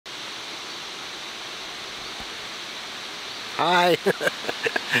Hi.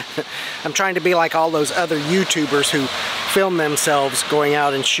 I'm trying to be like all those other YouTubers who film themselves going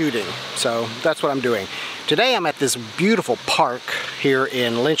out and shooting. So that's what I'm doing. Today I'm at this beautiful park here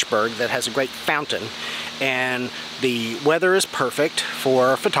in Lynchburg that has a great fountain. And the weather is perfect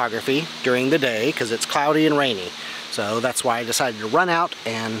for photography during the day because it's cloudy and rainy. So that's why I decided to run out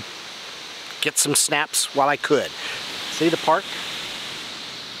and get some snaps while I could. See the park?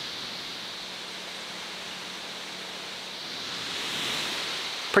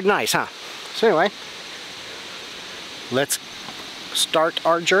 Pretty nice, huh? So anyway, let's start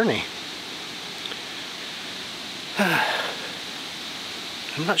our journey. I'm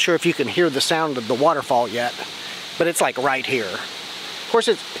not sure if you can hear the sound of the waterfall yet, but it's like right here. Of course,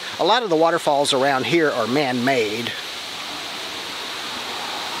 a lot of the waterfalls around here are man-made.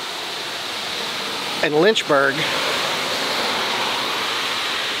 And Lynchburg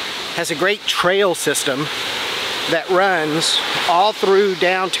has a great trail system that runs all through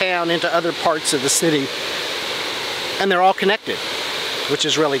downtown into other parts of the city, and they're all connected, which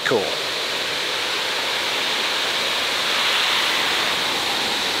is really cool.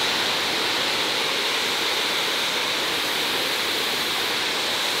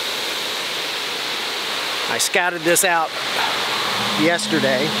 I scouted this out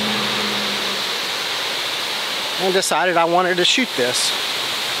yesterday and decided I wanted to shoot this.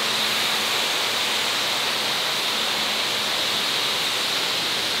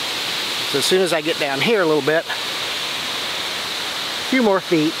 So as soon as I get down here a little bit, a few more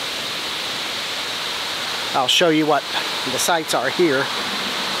feet, I'll show you what the sights are here.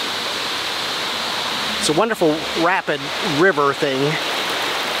 It's a wonderful rapid river thing.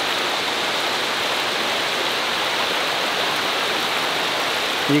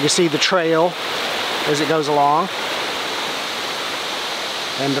 You can see the trail as it goes along,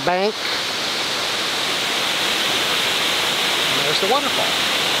 and the bank, and there's the waterfall.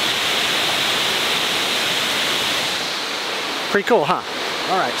 Pretty cool, huh?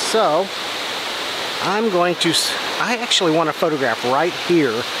 Alright, so I actually want to photograph right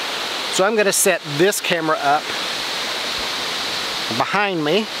here. So I'm going to set this camera up behind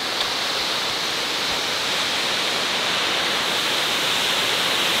me.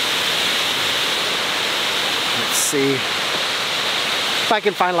 Let's see if I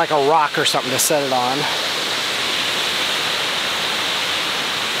can find like a rock or something to set it on.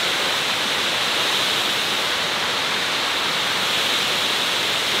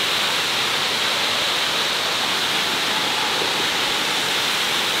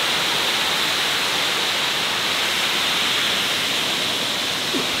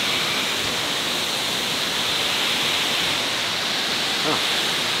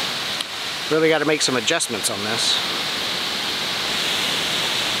 Really got to make some adjustments on this.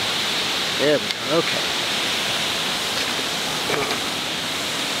 There we go, okay.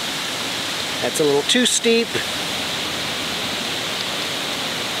 That's a little too steep.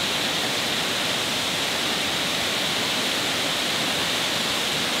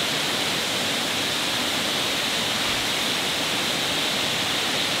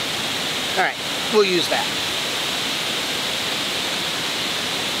 All right, we'll use that.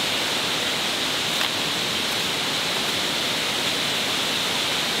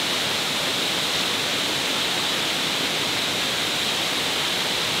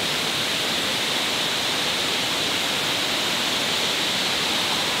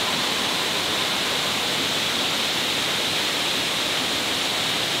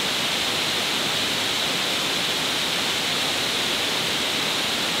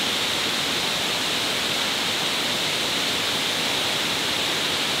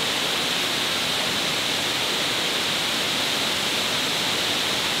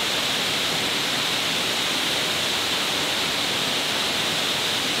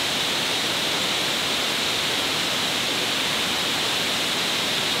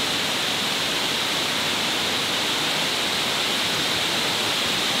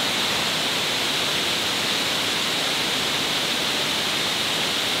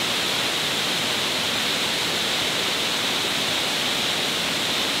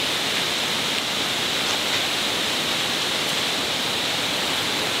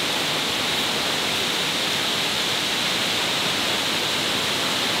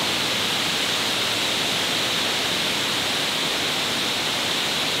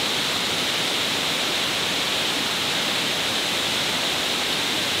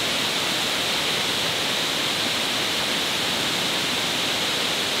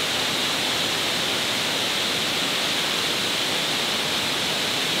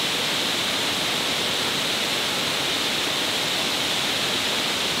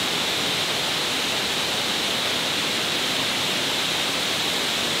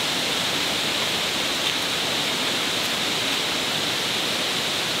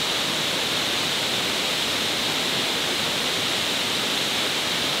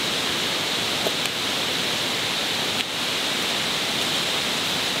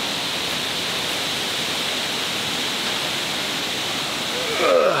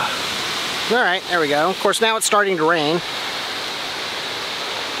 Alright, there we go. Of course, now it's starting to rain,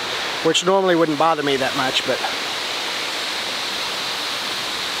 which normally wouldn't bother me that much, but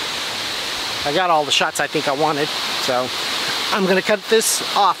I got all the shots I think I wanted, so I'm going to cut this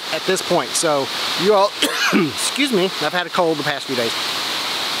off at this point. So you all, excuse me, I've had a cold the past few days.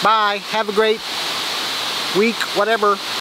 Bye, have a great week, whatever.